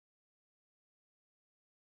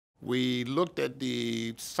We looked at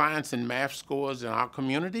the science and math scores in our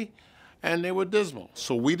community, and they were dismal.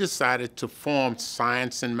 So we decided to form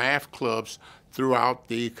science and math clubs throughout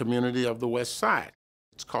the community of the West Side.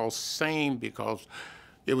 It's called SAME because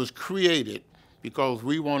it was created because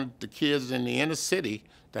we wanted the kids in the inner city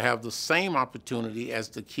to have the same opportunity as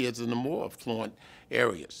the kids in the more affluent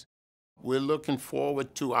areas. We're looking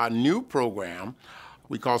forward to our new program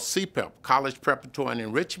we call CPEP, College Preparatory and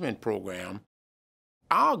Enrichment Program.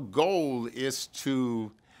 Our goal is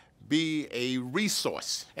to be a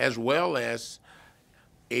resource as well as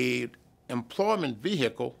an employment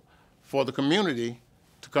vehicle for the community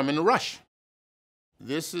to come in the rush.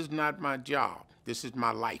 This is not my job. This is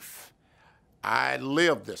my life. I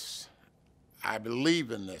live this. I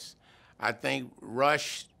believe in this. I think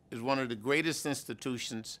Rush is one of the greatest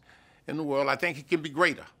institutions in the world. I think it can be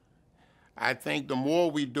greater. I think the more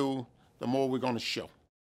we do, the more we're going to show.